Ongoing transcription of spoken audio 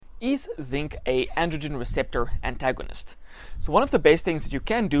Is zinc a androgen receptor antagonist? So one of the best things that you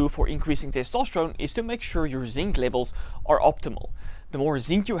can do for increasing testosterone is to make sure your zinc levels are optimal. The more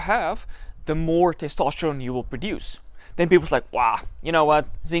zinc you have, the more testosterone you will produce. Then people's like, wow, you know what,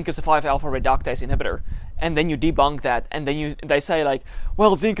 zinc is a 5-alpha reductase inhibitor. And then you debunk that, and then they say like,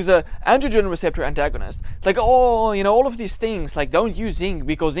 well, zinc is a androgen receptor antagonist. It's like, oh, you know, all of these things, like don't use zinc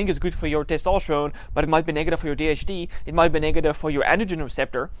because zinc is good for your testosterone, but it might be negative for your DHT, it might be negative for your androgen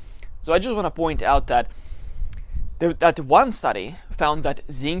receptor. So I just want to point out that that one study found that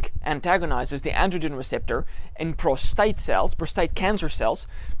zinc antagonizes the androgen receptor in prostate cancer cells,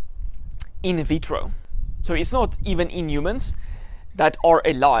 in vitro. So it's not even in humans that are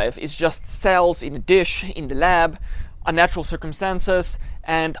alive. It's just cells in a dish, in the lab, unnatural circumstances,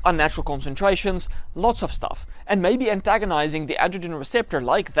 and unnatural concentrations, lots of stuff. And maybe antagonizing the androgen receptor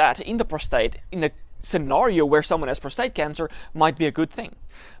like that in the prostate, in a scenario where someone has prostate cancer, might be a good thing.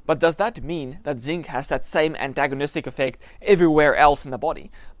 But does that mean that zinc has that same antagonistic effect everywhere else in the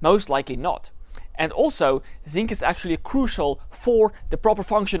body? Most likely not. And also, zinc is actually crucial for the proper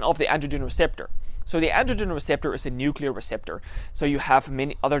function of the androgen receptor. So the androgen receptor is a nuclear receptor. So you have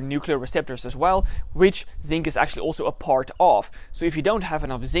many other nuclear receptors as well, which zinc is actually also a part of. So if you don't have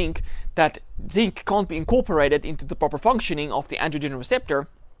enough zinc, that zinc can't be incorporated into the proper functioning of the androgen receptor.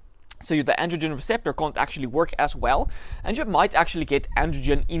 So the androgen receptor can't actually work as well, and you might actually get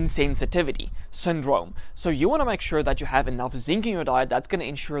androgen insensitivity syndrome. So you want to make sure that you have enough zinc in your diet. That's going to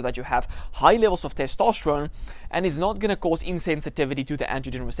ensure that you have high levels of testosterone, and it's not going to cause insensitivity to the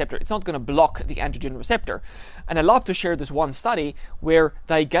androgen receptor. It's not going to block the androgen receptor. And I love to share this one study where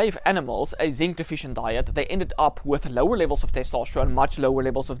they gave animals a zinc deficient diet. They ended up with lower levels of testosterone, much lower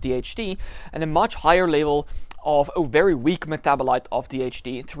levels of DHT, and a much higher level of a very weak metabolite of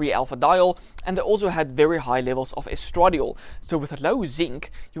DHT, 3-alpha-diol, and they also had very high levels of estradiol. So with low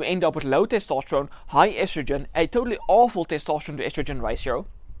zinc, you end up with low testosterone, high estrogen, a totally awful testosterone to estrogen ratio,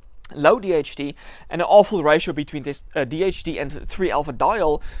 low DHT, and an awful ratio between DHT and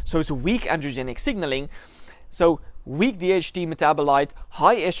 3-alpha-diol, so it's weak androgenic signaling. So weak DHT metabolite,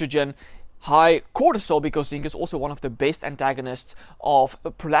 high estrogen, high cortisol, because zinc is also one of the best antagonists of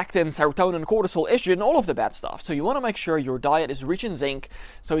prolactin, serotonin, cortisol, estrogen, all of the bad stuff. So you want to make sure your diet is rich in zinc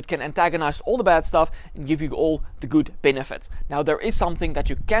so it can antagonize all the bad stuff and give you all the good benefits. Now there is something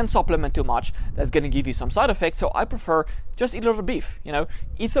that you can supplement too much that's going to give you some side effects, so I prefer just eat a little beef,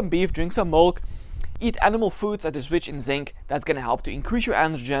 eat some beef, drink some milk, eat animal foods that is rich in zinc. That's going to help to increase your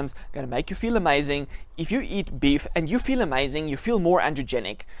androgens, going to make you feel amazing. If you eat beef and you feel amazing, you feel more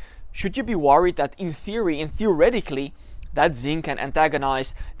androgenic, should you be worried that in theory and theoretically that zinc can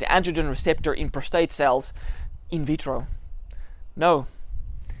antagonize the androgen receptor in prostate cells in vitro? No.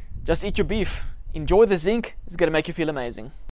 Just eat your beef. Enjoy the zinc. It's going to make you feel amazing.